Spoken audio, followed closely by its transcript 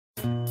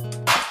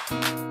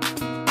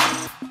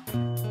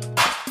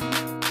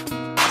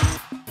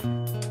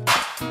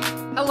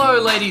Hello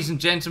ladies and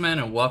gentlemen,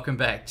 and welcome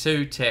back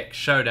to Tech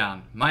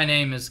Showdown. My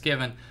name is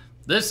Kevin,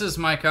 this is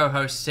my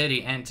co-host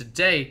Seti, and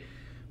today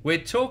we're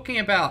talking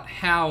about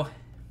how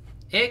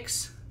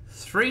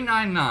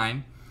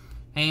X399,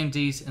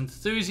 AMD's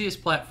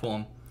enthusiast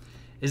platform,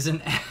 is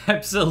an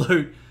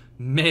absolute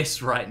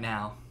mess right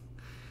now.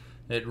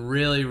 It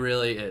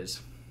really is.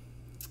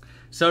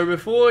 So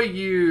before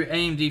you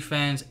AMD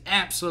fans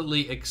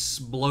absolutely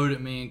explode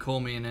at me and call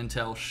me an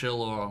Intel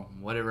shill or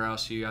whatever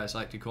else you guys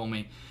like to call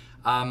me,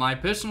 my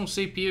personal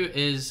CPU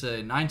is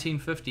a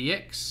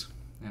 1950X,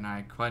 and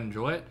I quite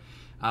enjoy it.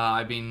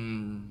 I've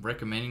been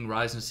recommending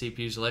Ryzen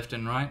CPUs left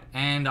and right,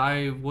 and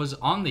I was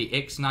on the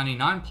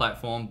X99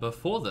 platform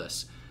before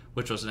this,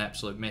 which was an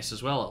absolute mess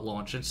as well at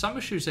launch, and some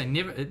issues it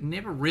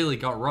never really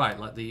got right,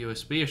 like the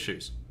USB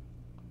issues.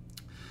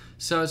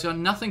 So it's got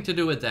nothing to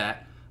do with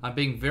that. I'm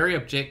being very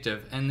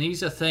objective, and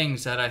these are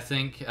things that I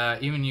think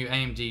even you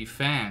AMD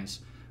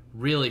fans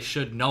really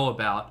should know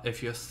about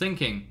if you're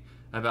thinking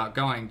about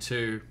going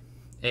to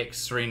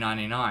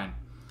X399,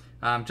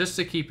 just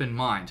to keep in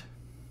mind.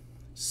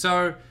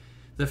 So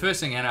the first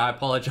thing, and I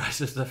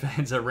apologize if the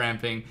fans are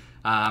ramping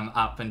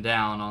up and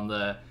down on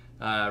the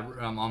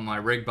on my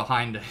rig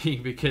behind me,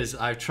 because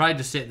I've tried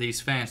to set these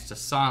fans to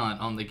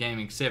silent on the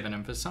Gaming 7,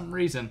 and for some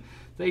reason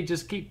they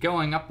just keep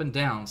going up and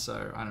down,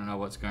 so I don't know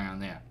what's going on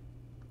there.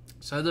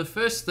 So the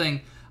first thing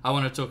I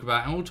want to talk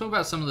about, and we'll talk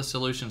about some of the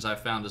solutions I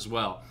found as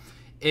well,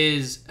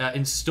 is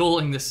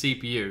installing the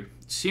CPU.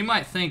 So you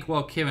might think,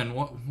 well, Kevin,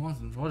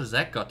 what has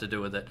that got to do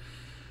with it?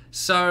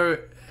 So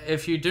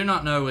if you do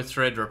not know with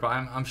Threadripper,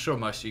 I'm sure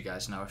most of you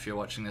guys know if you're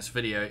watching this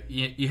video,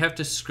 you have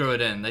to screw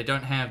it in. They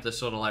don't have the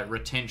sort of like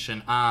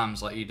retention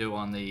arms like you do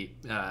on the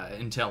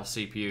Intel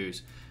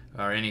CPUs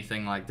or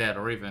anything like that,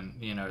 or even,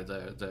 you know,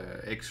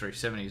 the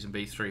X370s and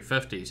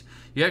B350s.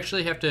 You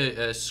actually have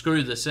to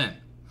screw this in.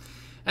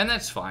 And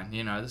that's fine,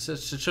 you know,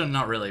 it's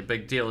not really a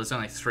big deal. There's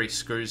only 3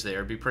 screws there.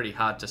 It'd be pretty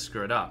hard to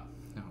screw it up.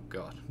 Oh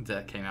god,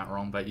 that came out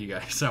wrong, but you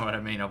guys know what I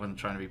mean. I wasn't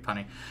trying to be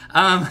punny.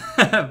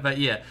 But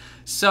yeah,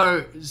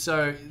 so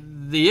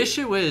the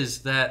issue is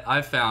that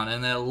I've found,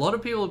 and that a lot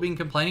of people have been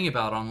complaining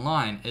about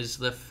online, is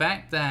the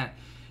fact that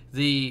so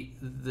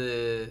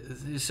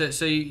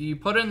you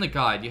put in the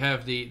guide, you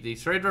have the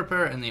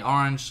Threadripper and the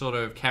orange sort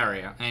of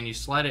carrier, and you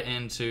slide it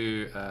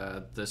into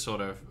the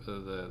sort of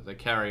the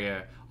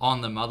carrier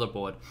on the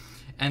motherboard,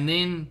 and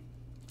then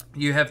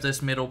you have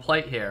this metal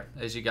plate here,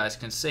 as you guys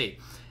can see,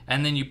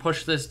 and then you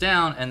push this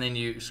down, and then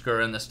you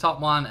screw in this top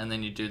one, and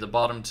then you do the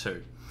bottom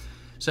 2.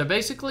 So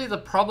basically the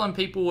problem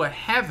people were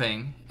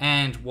having,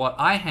 and what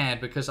I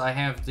had, because I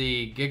have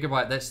the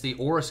Gigabyte, that's the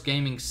Aorus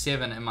Gaming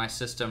 7 in my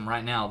system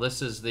right now.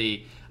 This is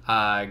the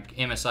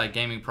MSI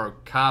Gaming Pro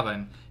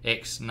Carbon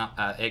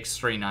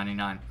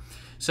X399.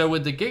 So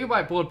with the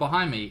Gigabyte board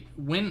behind me,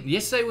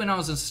 yesterday when I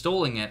was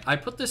installing it, I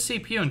put the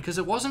CPU in because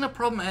it wasn't a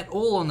problem at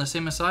all on this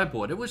MSI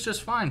board. It was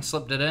just fine.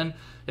 Slipped it in,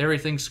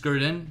 everything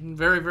screwed in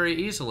very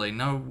easily.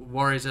 No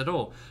worries at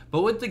all.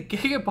 But with the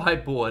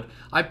Gigabyte board,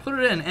 I put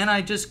it in and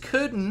I just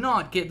could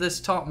not get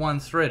this top one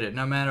threaded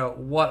no matter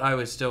what I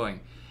was doing.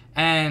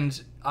 And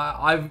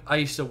I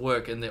used to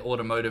work in the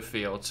automotive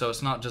field, so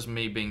it's not just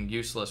me being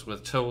useless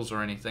with tools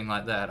or anything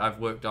like that. I've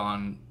worked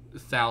on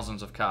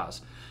thousands of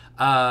cars.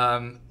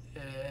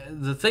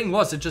 The thing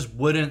was, it just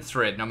wouldn't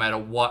thread no matter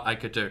what I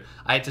could do.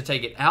 I had to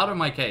take it out of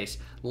my case,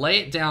 lay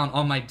it down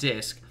on my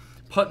desk,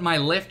 put my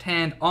left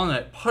hand on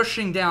it,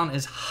 pushing down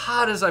as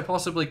hard as I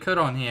possibly could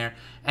on here,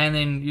 and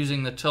then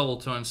using the tool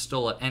to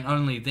install it, and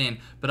only then.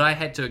 But I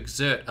had to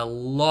exert a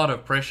lot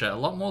of pressure, a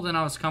lot more than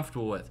I was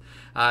comfortable with,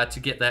 to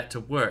get that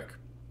to work.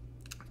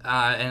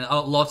 And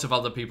lots of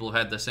other people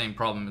have had the same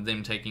problem,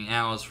 them taking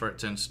hours for it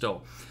to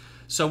install.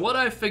 So what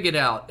I figured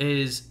out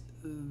is,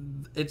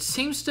 it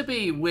seems to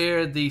be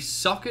where the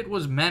socket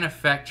was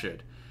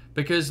manufactured,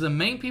 because the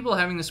main people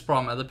having this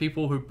problem are the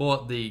people who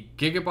bought the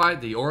Gigabyte,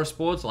 the Aorus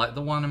boards, like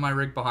the one in my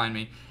rig behind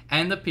me,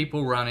 and the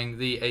people running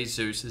the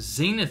Asus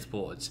Zenith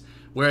boards,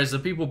 whereas the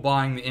people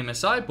buying the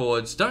MSI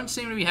boards don't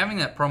seem to be having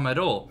that problem at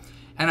all.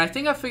 And I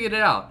think I figured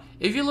it out.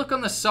 If you look on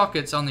the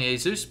sockets on the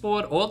Asus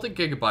board or the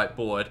Gigabyte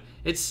board,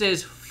 it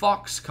says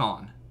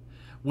Foxconn,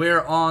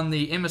 where on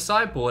the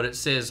MSI board it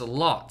says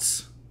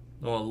LOTS,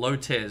 or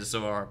Lotez,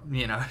 or,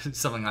 you know,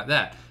 something like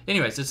that.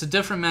 Anyways, it's a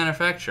different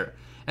manufacturer.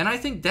 And I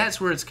think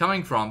that's where it's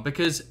coming from,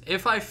 because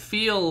if I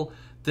feel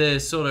the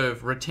sort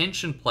of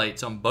retention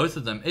plates on both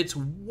of them, it's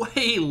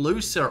way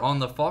looser on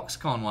the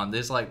Foxconn one.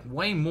 There's like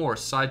way more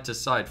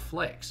side-to-side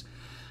flex.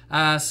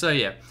 So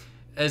yeah,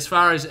 as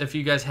far as if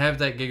you guys have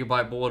that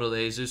Gigabyte board or the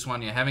Asus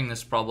one, you're having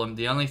this problem,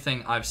 the only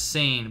thing I've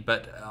seen,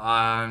 but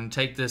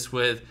take this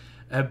with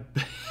a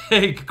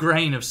big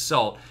grain of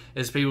salt,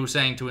 is people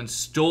saying to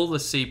install the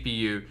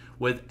CPU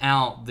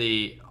without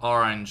the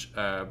orange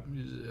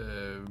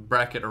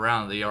bracket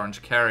around it, the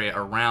orange carrier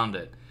around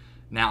it.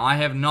 Now, I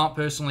have not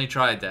personally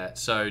tried that,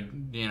 so,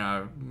 you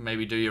know,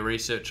 maybe do your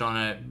research on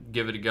it,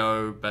 give it a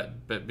go,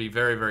 but be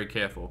very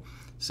careful.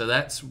 So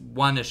that's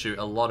one issue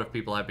a lot of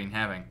people have been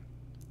having.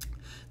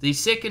 The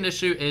second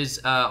issue is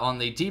on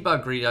the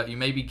debug readout, you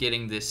may be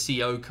getting the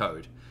CO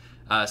code.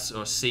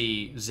 or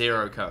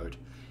C0 code.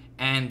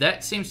 And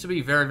that seems to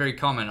be very, very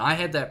common. I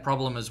had that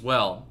problem as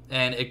well.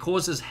 And it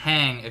causes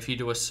hang if you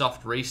do a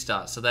soft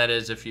restart. So that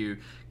is if you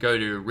go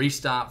to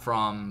restart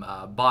from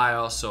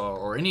BIOS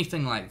or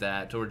anything like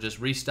that, or just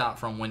restart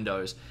from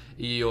Windows,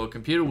 your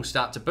computer will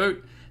start to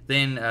boot.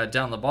 Then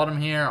down the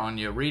bottom here on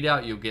your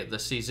readout, you'll get the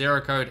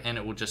C0 code and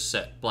it will just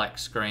sit black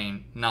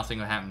screen, nothing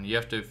will happen. You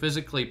have to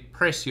physically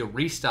press your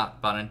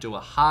restart button, do a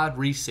hard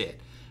reset,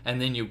 and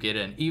then you'll get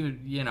in.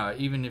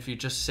 Even if you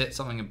just set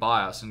something in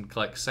BIOS and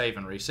click save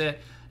and reset,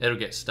 it'll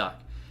get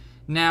stuck.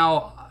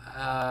 Now,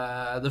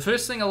 the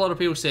first thing a lot of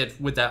people said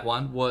with that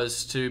one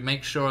was to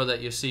make sure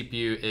that your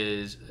CPU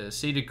is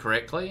seated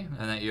correctly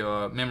and that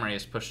your memory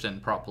is pushed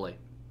in properly.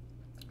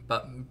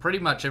 But pretty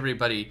much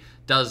everybody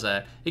does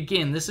that.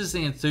 Again, this is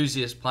the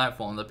enthusiast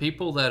platform. The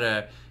people that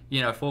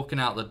are, forking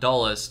out the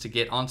dollars to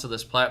get onto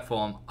this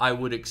platform, I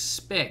would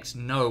expect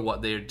know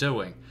what they're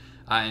doing.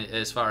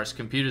 As far as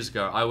computers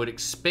go, I would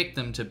expect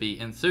them to be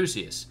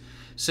enthusiasts.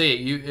 So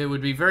yeah, it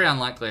would be very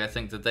unlikely, I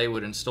think, that they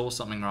would install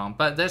something wrong.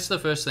 But that's the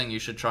first thing you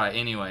should try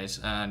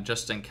anyways,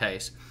 just in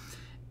case.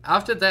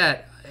 After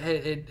that,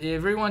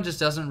 everyone just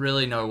doesn't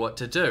really know what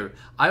to do.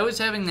 I was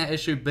having that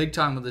issue big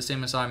time with this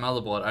MSI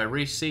motherboard. I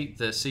reseated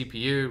the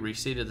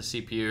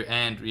CPU,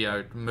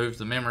 and moved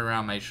the memory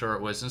around, made sure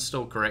it was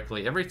installed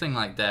correctly, everything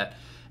like that,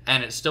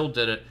 and it still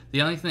did it.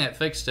 The only thing that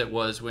fixed it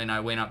was when I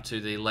went up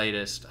to the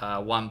latest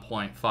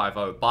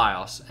 1.50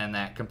 BIOS, and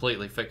that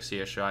completely fixed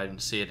the issue. I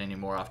didn't see it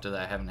anymore after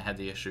that. I haven't had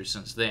the issue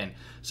since then.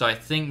 So I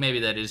think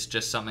maybe that is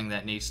just something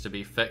that needs to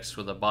be fixed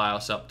with a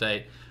BIOS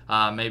update.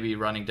 Maybe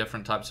running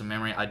different types of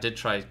memory. I did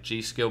try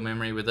G-Skill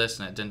memory with this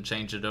and it didn't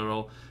change it at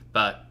all.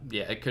 But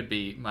yeah, it could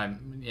be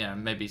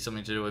maybe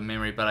something to do with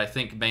memory, but I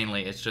think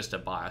mainly it's just a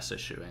BIOS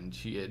issue, and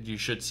you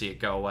should see it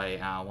go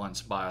away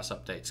once BIOS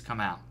updates come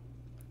out.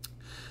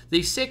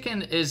 The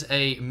second is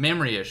a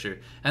memory issue,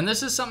 and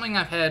this is something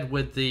I've had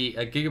with the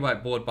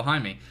Gigabyte board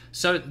behind me.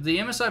 So the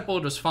MSI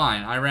board was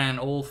fine. I ran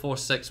all 4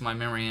 sticks of my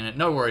memory in it,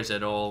 no worries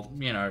at all,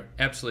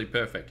 absolutely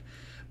perfect.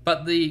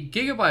 But the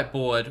Gigabyte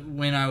board,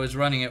 when I was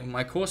running it with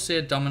my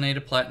Corsair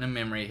Dominator Platinum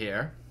memory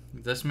here,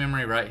 this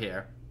memory right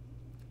here,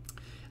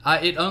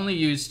 it only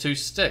used 2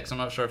 sticks. I'm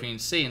not sure if you can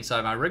see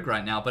inside my rig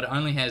right now, but it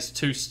only has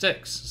 2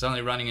 sticks. It's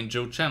only running in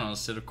dual channel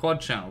instead of quad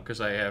channel because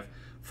I have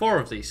 4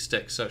 of these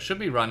sticks, so it should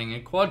be running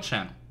in quad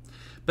channel.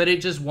 But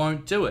it just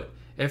won't do it.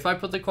 If I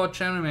put the quad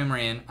channel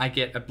memory in, I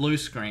get a blue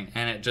screen,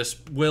 and it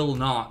just will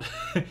not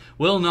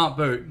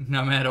boot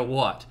no matter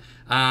what.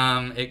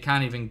 It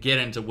can't even get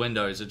into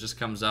Windows. It just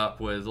comes up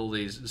with all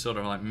these sort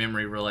of like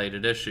memory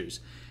related issues.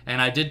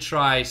 And I did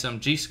try some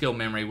G-Skill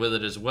memory with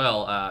it as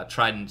well,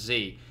 Trident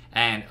Z,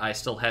 and I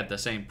still had the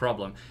same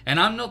problem. And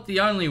I'm not the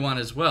only one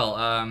as well,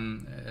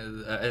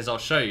 as I'll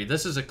show you.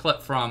 This is a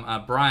clip from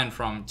Brian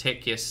from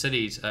Tech Yes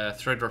City's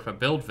Threadripper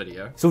build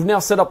video. So we've now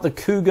set up the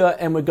Cougar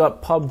and we've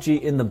got PUBG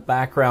in the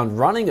background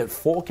running at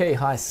 4K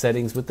high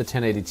settings with the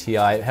 1080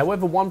 Ti.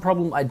 However, one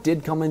problem I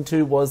did come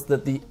into was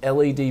that the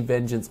LED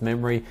Vengeance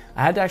memory,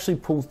 I had to actually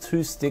pull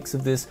 2 sticks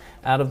of this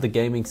out of the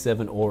Gaming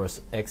 7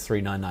 Aorus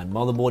X399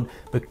 motherboard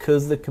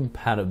because of the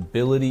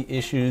compatibility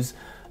issues.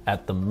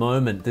 At the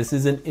moment, this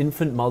is an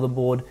infant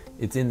motherboard,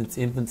 it's in its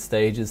infant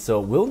stages, so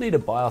it will need a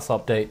BIOS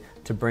update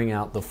to bring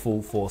out the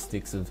full 4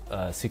 sticks of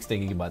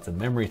 16 gigabytes of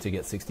memory to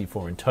get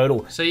 64 in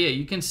total. So yeah,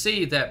 you can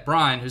see that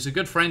Brian, who's a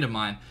good friend of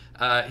mine,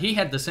 he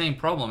had the same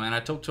problem, and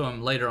I talked to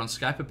him later on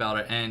Skype about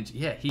it, and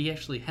yeah, he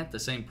actually had the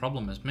same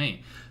problem as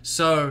me.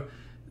 So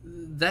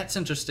that's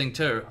interesting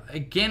too.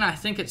 Again, I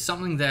think it's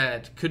something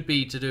that could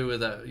be to do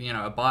with a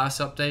BIOS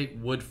update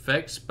would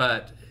fix,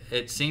 but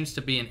it seems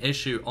to be an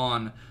issue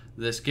on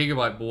this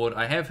Gigabyte board.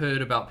 I have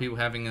heard about people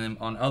having them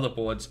on other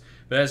boards,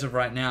 but as of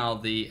right now,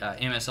 the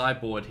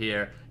MSI board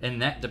here, in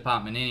that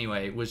department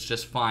anyway, was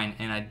just fine,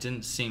 and I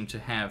didn't seem to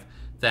have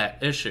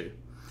that issue.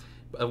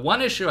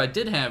 One issue I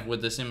did have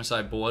with this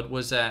MSI board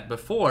was that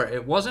before,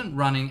 it wasn't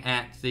running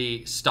at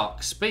the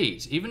stock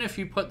speeds. Even if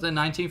you put the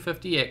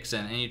 1950X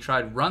in and you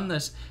tried to run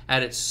this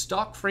at its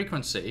stock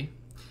frequency,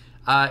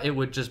 it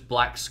would just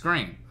black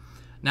screen.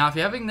 Now, if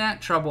you're having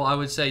that trouble, I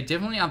would say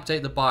definitely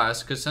update the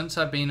BIOS, because since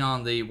I've been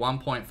on the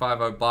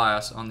 1.50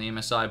 BIOS on the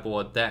MSI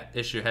board, that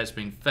issue has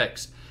been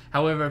fixed.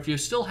 However, if you're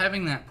still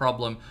having that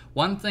problem,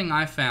 one thing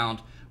I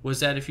found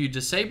was that if you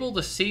disable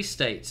the C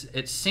states,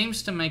 it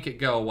seems to make it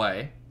go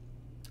away.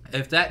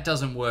 If that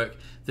doesn't work,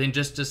 then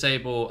just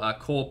disable a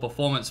core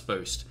performance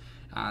boost.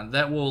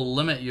 That will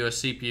limit your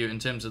CPU in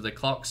terms of the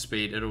clock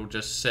speed. It'll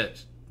just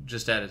sit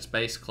just at its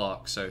base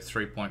clock, so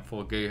 3.4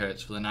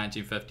 gigahertz for the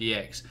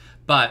 1950X.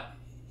 But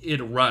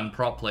it'll run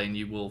properly, and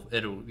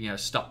it'll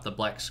stop the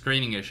black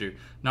screening issue.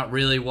 Not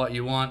really what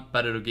you want,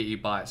 but it'll get you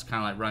by. It's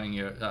kind of like running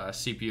your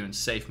CPU in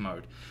safe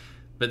mode.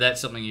 But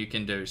that's something you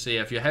can do. So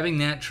yeah, if you're having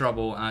that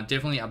trouble,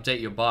 definitely update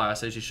your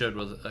BIOS as you should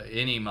with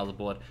any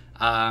motherboard.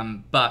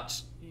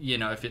 But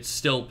if it's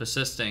still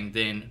persisting,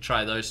 then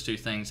try those 2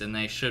 things, and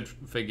they should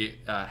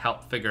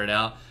help figure it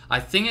out. I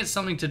think it's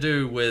something to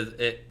do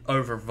with it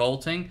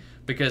overvolting,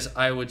 because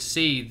I would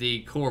see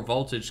the core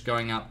voltage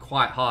going up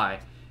quite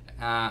high,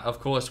 of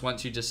course,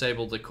 once you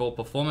disable the core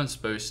performance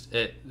boost,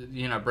 it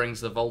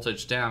brings the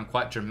voltage down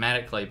quite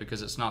dramatically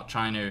because it's not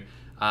trying to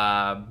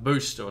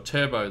boost or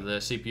turbo the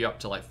CPU up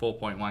to like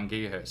 4.1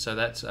 gigahertz. So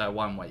that's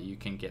one way you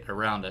can get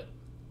around it.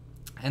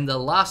 And the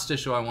last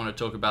issue I want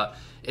to talk about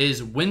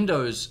is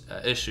Windows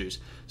issues.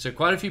 So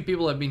quite a few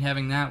people have been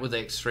having that with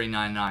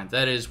X399.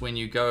 That is when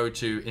you go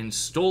to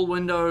install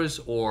Windows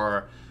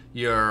or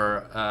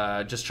you're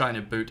just trying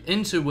to boot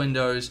into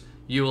Windows,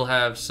 you will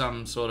have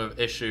some sort of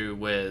issue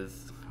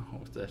with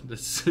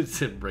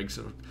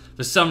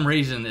for some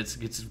reason it's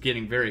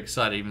getting very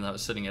excited even though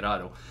it's sitting at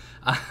idle.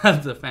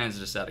 The fans are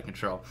just out of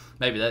control.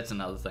 Maybe that's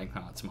another thing.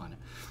 Oh, it's minor.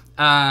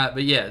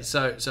 But yeah,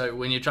 so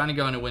when you're trying to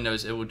go into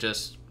Windows, it will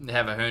just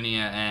have a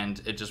hernia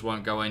and it just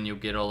won't go in. You'll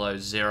get all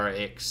those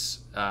 0x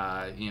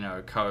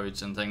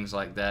codes and things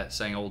like that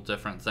saying all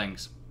different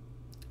things.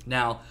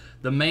 Now,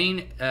 the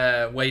main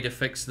way to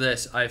fix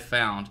this, I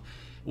found,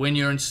 when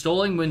you're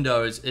installing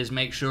Windows, is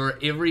make sure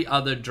every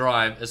other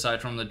drive,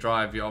 aside from the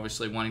drive you're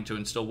obviously wanting to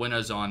install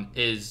Windows on,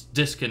 is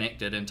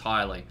disconnected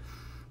entirely.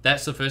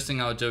 That's the first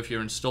thing I would do if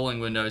you're installing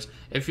Windows.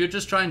 If you're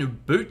just trying to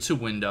boot to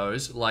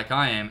Windows, like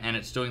I am, and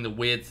it's doing the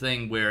weird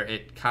thing where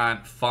it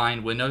can't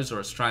find Windows or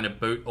it's trying to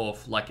boot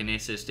off like an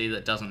SSD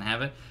that doesn't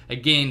have it,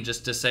 again,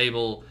 just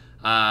disable,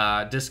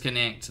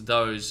 disconnect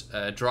those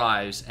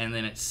drives, and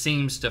then it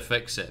seems to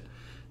fix it.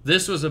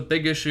 This was a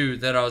big issue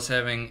that I was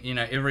having,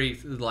 every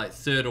like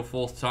third or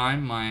fourth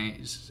time my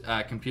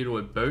computer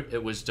would boot,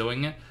 it was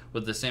doing it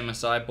with this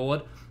MSI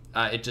board.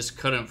 It just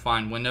couldn't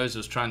find Windows. It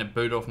was trying to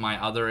boot off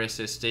my other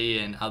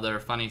SSD and other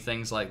funny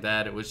things like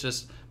that. It was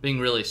just being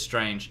really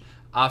strange.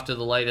 After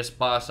the latest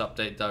BIOS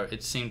update though,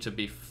 it seemed to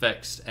be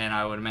fixed, and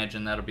I would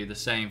imagine that'll be the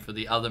same for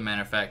the other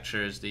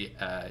manufacturers, the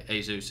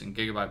Asus and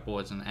Gigabyte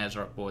boards and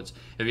ASRock boards.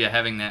 If you're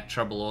having that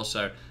trouble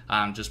also,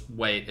 just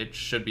wait, it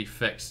should be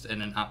fixed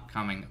in an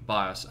upcoming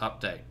BIOS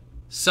update.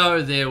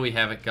 So there we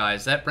have it,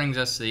 guys. That brings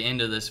us to the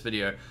end of this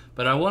video,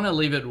 but I want to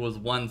leave it with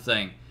one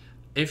thing.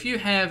 If you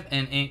have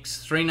an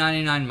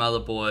X399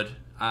 motherboard,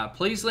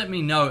 please let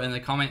me know in the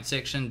comment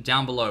section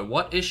down below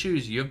what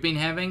issues you've been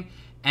having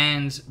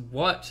and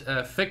what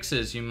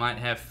fixes you might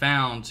have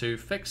found to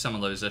fix some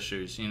of those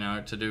issues,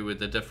 to do with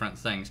the different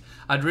things.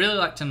 I'd really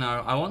like to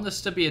know. I want this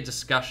to be a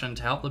discussion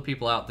to help the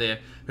people out there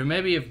who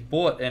maybe have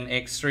bought an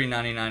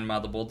X399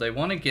 motherboard. They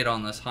want to get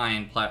on this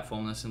high-end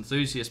platform, this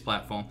enthusiast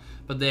platform,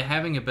 but they're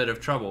having a bit of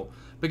trouble.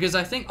 Because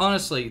I think,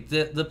 honestly,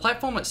 the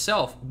platform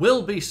itself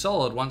will be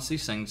solid once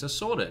these things are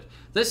sorted.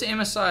 This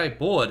MSI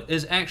board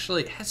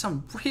has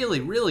some really,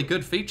 really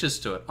good features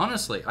to it.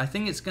 Honestly, I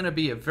think it's going to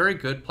be a very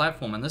good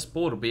platform, and this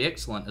board will be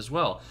excellent as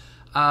well.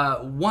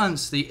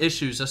 Once the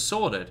issues are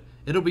sorted,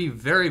 it'll be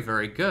very,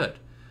 very good.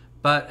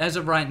 But as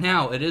of right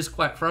now, it is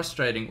quite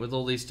frustrating with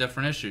all these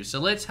different issues.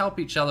 So let's help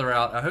each other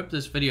out. I hope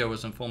this video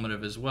was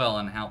informative as well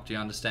and helped you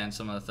understand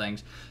some of the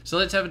things. So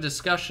let's have a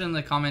discussion in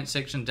the comment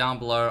section down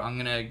below. I'm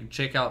going to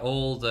check out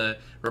all the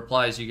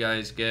replies you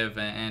guys give,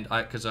 and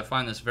because I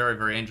find this very,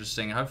 very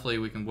interesting. Hopefully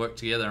we can work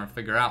together and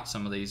figure out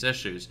some of these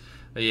issues.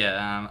 But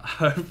yeah,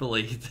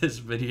 hopefully this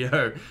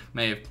video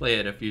may have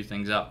cleared a few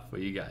things up for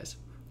you guys.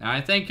 All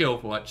right, thank you all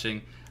for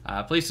watching.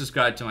 Please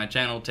subscribe to my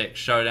channel, Tech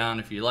Showdown,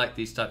 if you like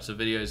these types of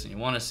videos and you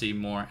want to see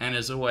more. And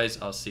as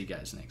always, I'll see you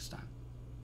guys next time.